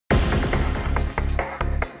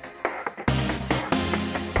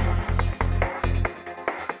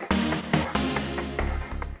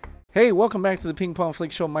Hey, welcome back to the Ping Pong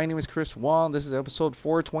Flix Show. My name is Chris Wong. This is episode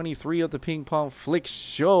 423 of the Ping Pong Flix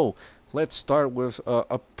Show. Let's start with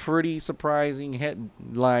a pretty surprising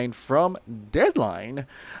headline from Deadline.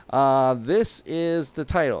 This is the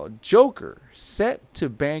title: Joker set to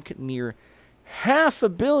bank near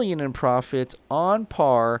 $500 million in profits, on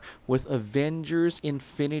par with Avengers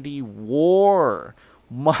Infinity War.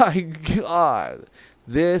 My God,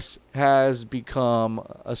 this has become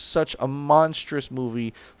such a monstrous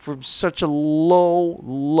movie from such a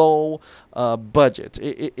low budget.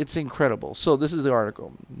 It's incredible. So this is the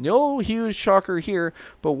article. No huge shocker here,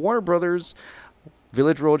 but Warner Brothers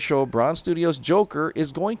Village Roadshow, Bronze Studios' Joker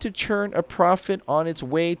is going to churn a profit on its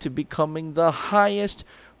way to becoming the highest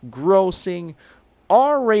grossing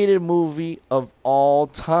R-rated movie of all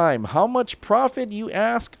time. How much profit, you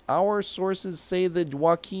ask? Our sources say the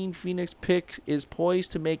Joaquin Phoenix pick is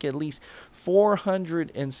poised to make at least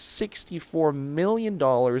 $464 million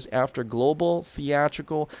after global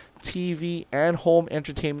theatrical, TV, and home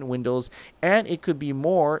entertainment windows, and it could be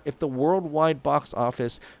more if the worldwide box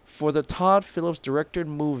office for the Todd Phillips directed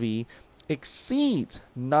movie exceeds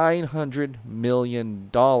 $900 million.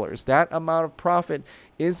 That amount of profit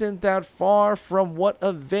isn't that far from what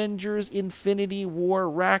Avengers Infinity War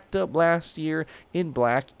racked up last year in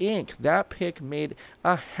Black Ink. That pick made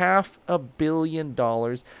 $500 million,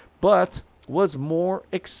 but was more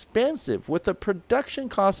expensive, with a production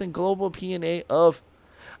cost and global P&A of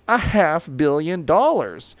 $500 million.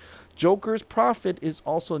 Joker's profit is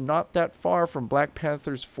also not that far from Black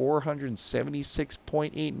Panther's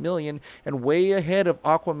 $476.8 million and way ahead of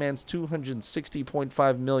Aquaman's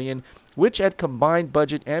 $260.5 million, which at combined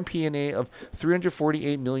budget and P&A of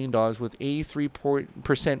 $348 million with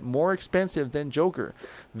 83% more expensive than Joker.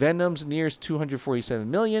 Venom's nears $247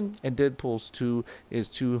 million and Deadpool's 2 is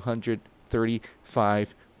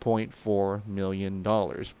 $235.4 million.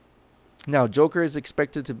 Now, Joker is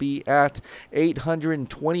expected to be at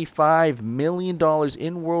 $825 million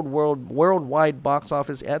in worldwide box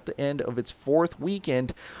office at the end of its fourth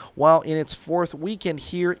weekend. While in its fourth weekend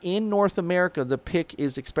here in North America, the pick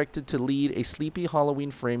is expected to lead a Sleepy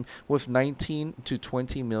Halloween frame with 19 to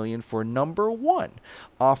 20 million for number one,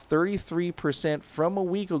 off 33% from a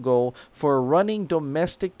week ago, for a running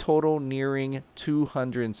domestic total nearing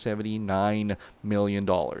 $279 million.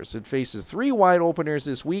 It faces three wide openers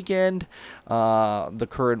this weekend: The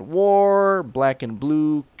Current War, Black and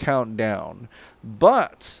Blue, Countdown.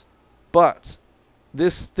 But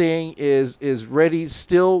this thing is ready,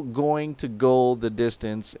 still going to go the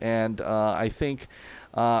distance, and I think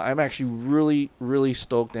I'm actually really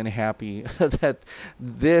stoked and happy that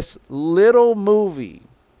this little movie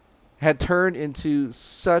had turned into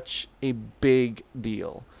such a big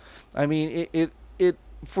deal. I mean, it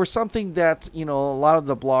for something that, a lot of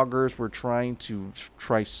the bloggers were trying to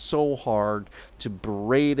try so hard to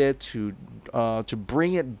berate it, to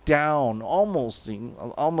bring it down, almost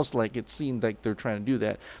like it seemed like they're trying to do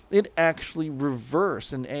that. It actually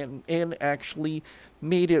reversed and actually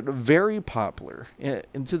made it very popular,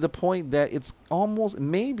 and to the point that it's almost,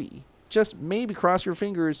 maybe, just maybe, cross your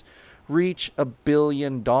fingers, reach $1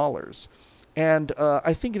 billion. And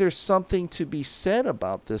I think there's something to be said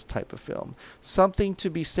about this type of film. Something to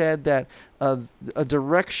be said that a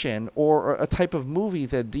direction or a type of movie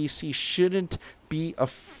that DC shouldn't be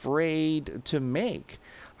afraid to make.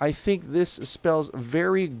 I think this spells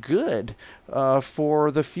very good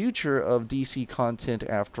for the future of DC content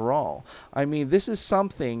after all. I mean, this is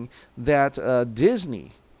something that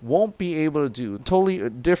Disney won't be able to do. Totally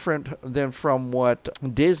different than from what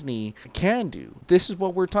Disney can do. This is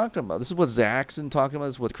what we're talking about. This is what Zach's been talking about.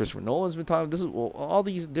 This is what Christopher Nolan's been talking about. This is all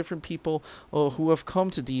these different people who have come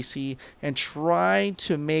to DC and tried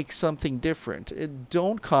to make something different.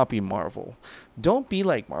 Don't copy Marvel. Don't be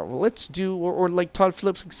like Marvel. Let's do, or like Todd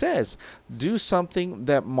Phillips says, do something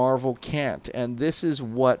that Marvel can't. And this is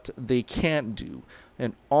what they can't do: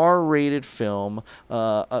 an R-rated film,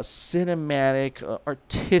 a cinematic,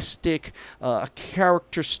 artistic, a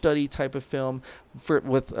character study type of film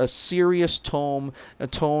with a serious tone,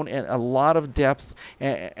 and a lot of depth,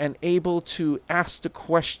 and able to ask the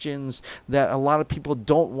questions that a lot of people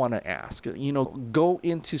don't want to ask. Go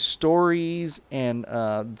into stories and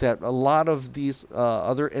that a lot of these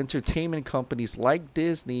other entertainment companies like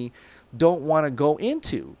Disney don't want to go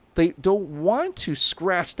into. They don't want to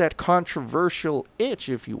scratch that controversial itch,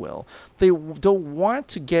 if you will. They don't want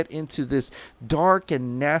to get into this dark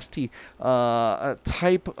and nasty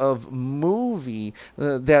type of movie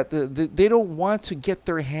they don't want to get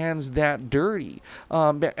their hands that dirty.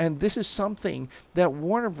 And this is something that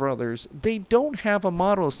Warner Brothers, they don't have a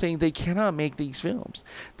model saying they cannot make these films.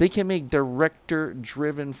 They can make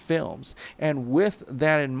director-driven films. And with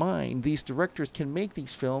that in mind, these directors can make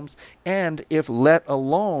these films, and if let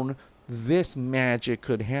alone, this magic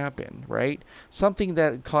could happen, right? Something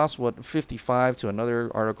that costs what, 55 to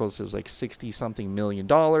another article says like 60 something million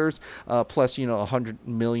dollars, plus $100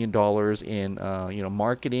 million in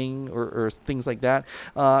marketing or things like that,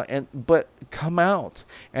 but come out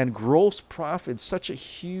and gross profit such a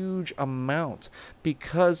huge amount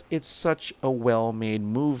because it's such a well-made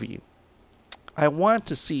movie. I want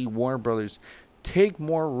to see Warner Brothers take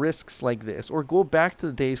more risks like this, or go back to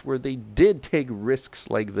the days where they did take risks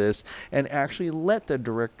like this and actually let the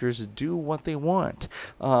directors do what they want.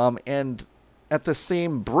 And at the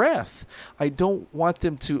same breath, I don't want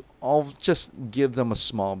them to all just give them a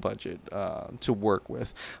small budget to work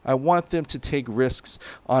with. I want them to take risks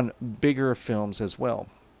on bigger films as well.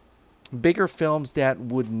 Bigger films that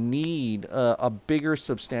would need a bigger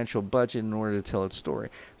substantial budget in order to tell its story.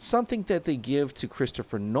 Something that they give to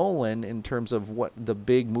Christopher Nolan in terms of what the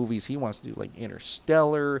big movies he wants to do, like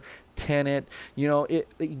Interstellar, Tenet,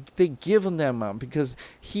 they give him them because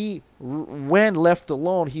when left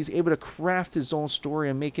alone, he's able to craft his own story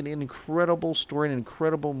and make it an incredible story, an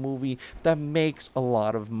incredible movie that makes a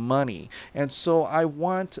lot of money. And so I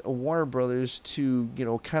want Warner Brothers to,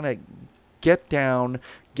 kind of get down,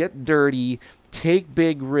 get dirty, take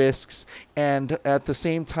big risks, and at the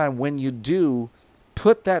same time, when you do,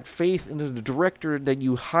 put that faith into the director that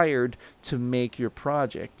you hired to make your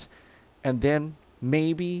project. And then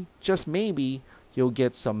maybe, just maybe, you'll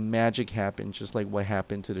get some magic happen, just like what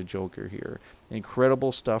happened to the Joker here.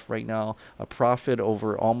 Incredible stuff right now. A profit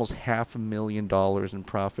over almost $500,000 in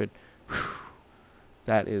profit. Whew.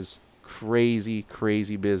 That is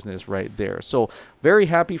crazy business right there. So very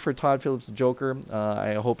happy for Todd Phillips' Joker.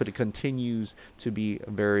 I hope it continues to be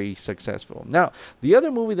very successful. Now, the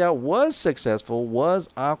other movie that was successful was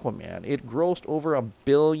Aquaman. It grossed over $1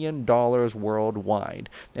 billion worldwide,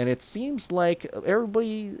 and it seems like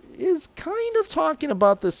everybody is kind of talking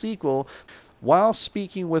about the sequel. While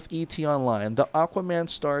speaking with ET Online, the Aquaman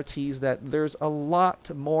star teased that there's a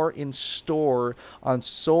lot more in store on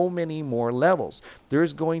so many more levels.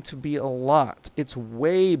 There's going to be a lot. It's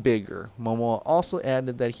way bigger. Momoa also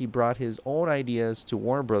added that he brought his own ideas to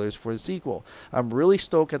Warner Brothers for the sequel. I'm really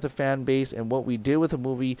stoked at the fan base and what we did with the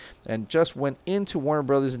movie, and just went into Warner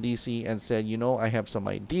Brothers in DC and said, I have some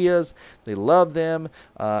ideas. They love them.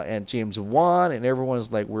 And James Wan and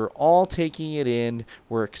everyone's like, we're all taking it in.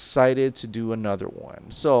 We're excited to do another one.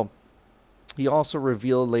 So he also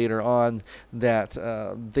revealed later on that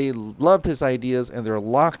they loved his ideas and they're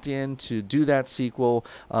locked in to do that sequel,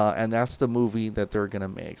 and that's the movie that they're going to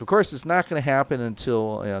make. Of course, it's not going to happen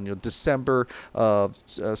until December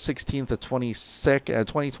 16th of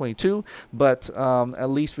 2022, but at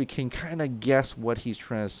least we can kind of guess what he's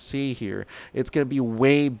trying to say here. It's going to be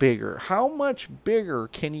way bigger. How much bigger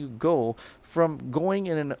can you go from going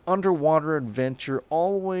in an underwater adventure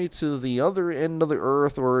all the way to the other end of the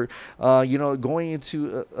earth, or going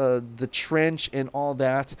into the trench and all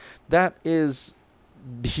that? That is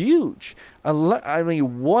huge. I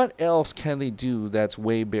mean, what else can they do that's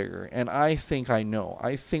way bigger? And I think I know.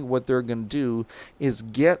 I think what they're going to do is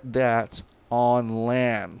get that on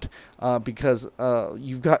land, because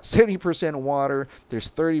you've got 70% water,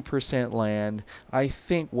 there's 30% land. I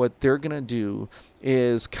think what they're going to do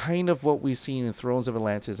is kind of what we've seen in Thrones of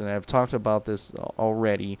Atlantis, and I've talked about this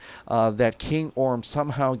already, that King Orm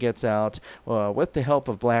somehow gets out with the help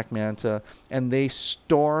of Black Manta, and they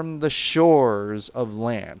storm the shores of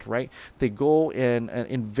land, right? They go and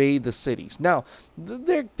invade the cities. Now,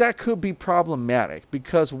 that could be problematic,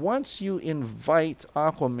 because once you invite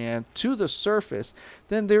Aquaman to the surface,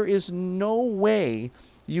 then there is no way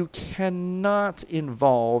you cannot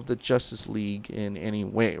involve the Justice League in any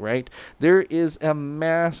way, right? There is a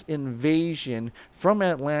mass invasion from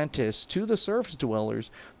Atlantis to the surface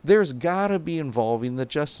dwellers. There's got to be involving the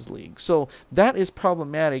Justice League. So that is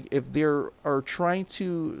problematic if they are trying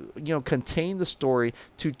to, contain the story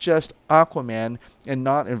to just Aquaman and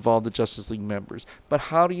not involve the Justice League members. But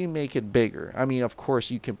how do you make it bigger? I mean, of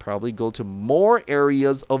course, you can probably go to more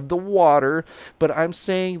areas of the water, but I'm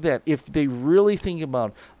saying that if they really think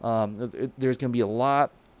about, there's going to be a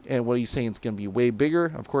lot And what he's saying, it's going to be way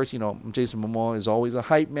bigger. Of course, Jason Momoa is always a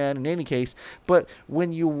hype man in any case. But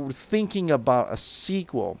when you're thinking about a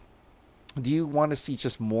sequel, do you want to see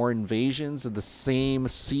just more invasions of the same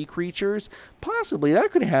sea creatures? Possibly.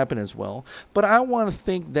 That could happen as well. But I want to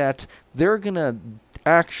think that they're going to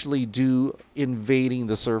actually do invading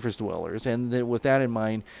the surface dwellers. And then with that in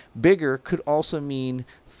mind, bigger could also mean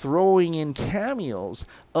throwing in cameos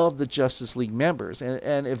of the Justice League members.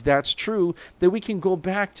 And if that's true, then we can go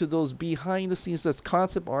back to those behind the scenes, that's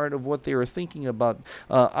concept art of what they were thinking about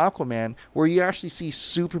Aquaman, where you actually see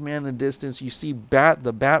Superman in the distance, you see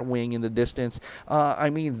the Batwing in the distance. I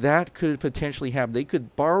mean, that could potentially happen. They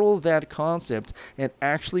could borrow that concept and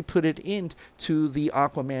actually put it into the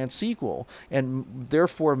Aquaman sequel, and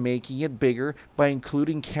therefore making it bigger by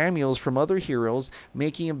including cameos from other heroes,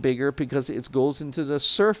 making it bigger because it goes into the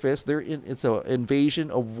surface. It's an invasion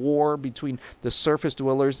of war between the surface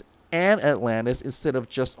dwellers and Atlantis instead of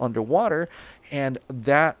just underwater. And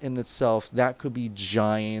that in itself, that could be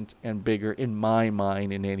giant and bigger in my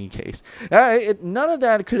mind in any case. None of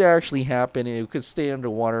that could actually happen. It could stay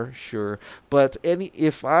underwater, sure. But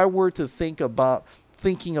if I were to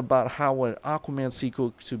thinking about how an Aquaman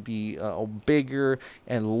sequel to be bigger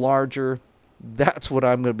and larger, that's what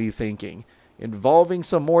I'm going to be thinking. Involving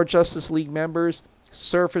some more Justice League members,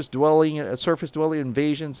 surface dwelling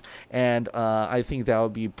invasions, and I think that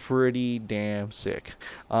would be pretty damn sick.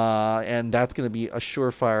 And that's going to be a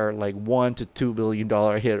surefire like $1 to $2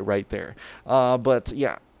 billion hit right there. But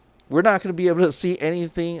yeah. We're not going to be able to see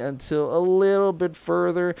anything until a little bit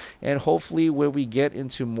further, and hopefully when we get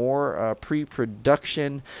into more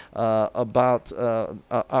pre-production about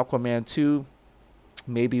Aquaman 2,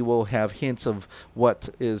 maybe we'll have hints of what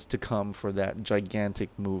is to come for that gigantic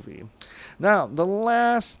movie. Now, the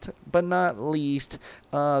last but not least,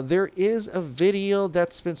 there is a video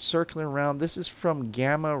that's been circling around. This is from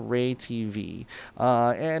Gamma Ray TV.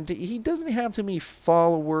 And he doesn't have too many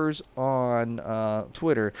followers on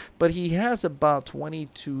Twitter, but he has about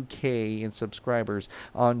 22K in subscribers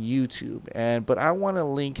on YouTube. But I want to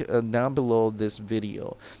link down below this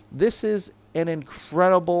video. This is an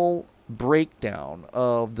incredible breakdown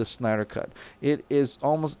of the Snyder Cut.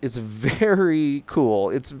 It's very cool.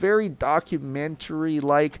 It's very documentary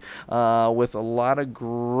like, with a lot of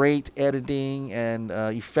great editing and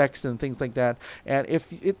effects and things like that. And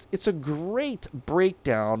it's a great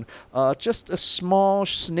breakdown, just a small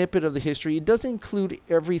snippet of the history. It doesn't include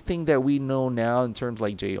everything that we know now in terms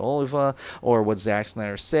like J. Oliva or what Zack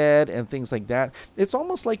Snyder said and things like that. It's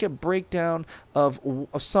almost like a breakdown of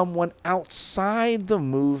someone outside the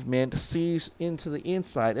movement sees into the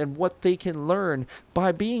inside and what they can learn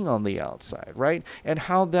by being on the outside, right? And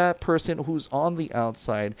how that person who's on the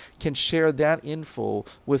outside can share that info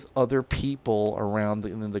with other people around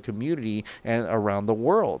in the community and around the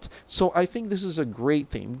world. So I think this is a great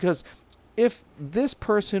thing, because if this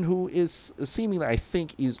person who is seemingly, I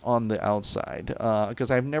think, is on the outside, because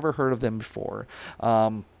I've never heard of them before,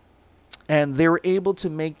 and they were able to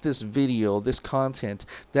make this video, this content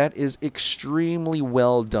that is extremely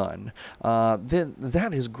well done, then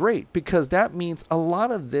that is great, because that means a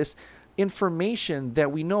lot of this information that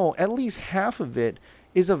we know, at least half of it,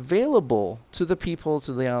 is available to the people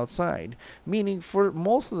to the outside. Meaning, for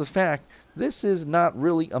most of the fact, this is not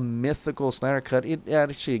really a mythical Snyder Cut. It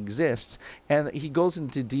actually exists. And he goes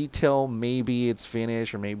into detail. Maybe it's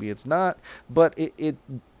finished or maybe it's not. But it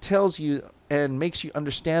tells you and makes you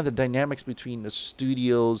understand the dynamics between the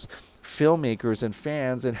studios, filmmakers, and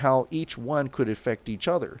fans, and how each one could affect each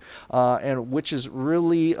other, and which is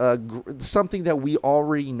really something that we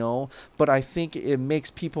already know, but I think it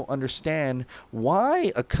makes people understand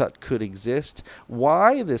why a cut could exist,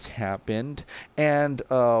 why this happened, and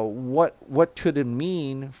what could it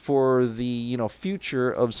mean for the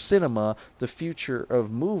future of cinema, the future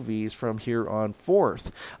of movies from here on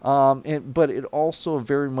forth. But it also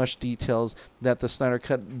very much details that the Snyder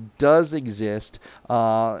Cut does exist,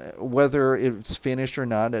 whether it's finished or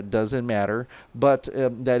not, it doesn't matter, but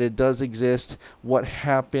that it does exist, what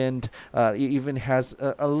happened. It even has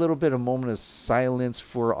a little bit of moment of silence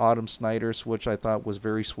for Autumn Snyders, which I thought was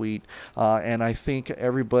very sweet, and I think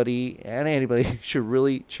everybody and anybody should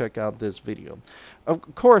really check out this video.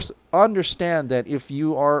 Of course, understand that if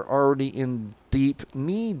you are already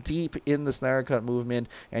knee deep in the Snyder Cut movement,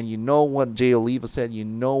 and you know what J. Oliva said, you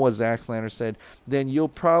know what Zack Snyder said, then you'll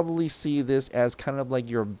probably see this as kind of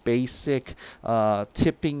like your basic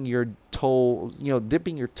dipping your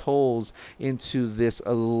toes into this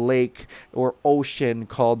lake or ocean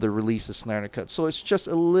called the release of Snyder Cut. So it's just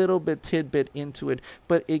a little bit tidbit into it,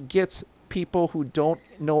 but it gets people who don't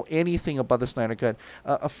know anything about the Snyder Cut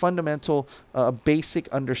a fundamental, basic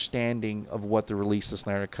understanding of what the release of the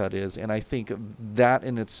Snyder Cut is. And I think that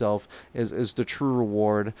in itself is the true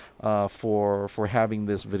reward for having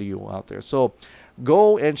this video out there. So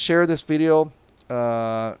go and share this video.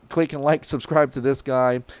 Click and like, subscribe to this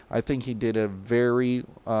guy. I think he did a very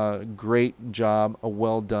great job, a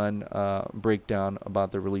well done breakdown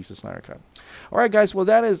about the release of Snyder Cut. All right, guys. Well,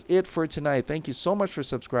 that is it for tonight. Thank you so much for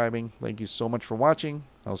subscribing. Thank you so much for watching.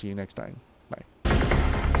 I'll see you next time.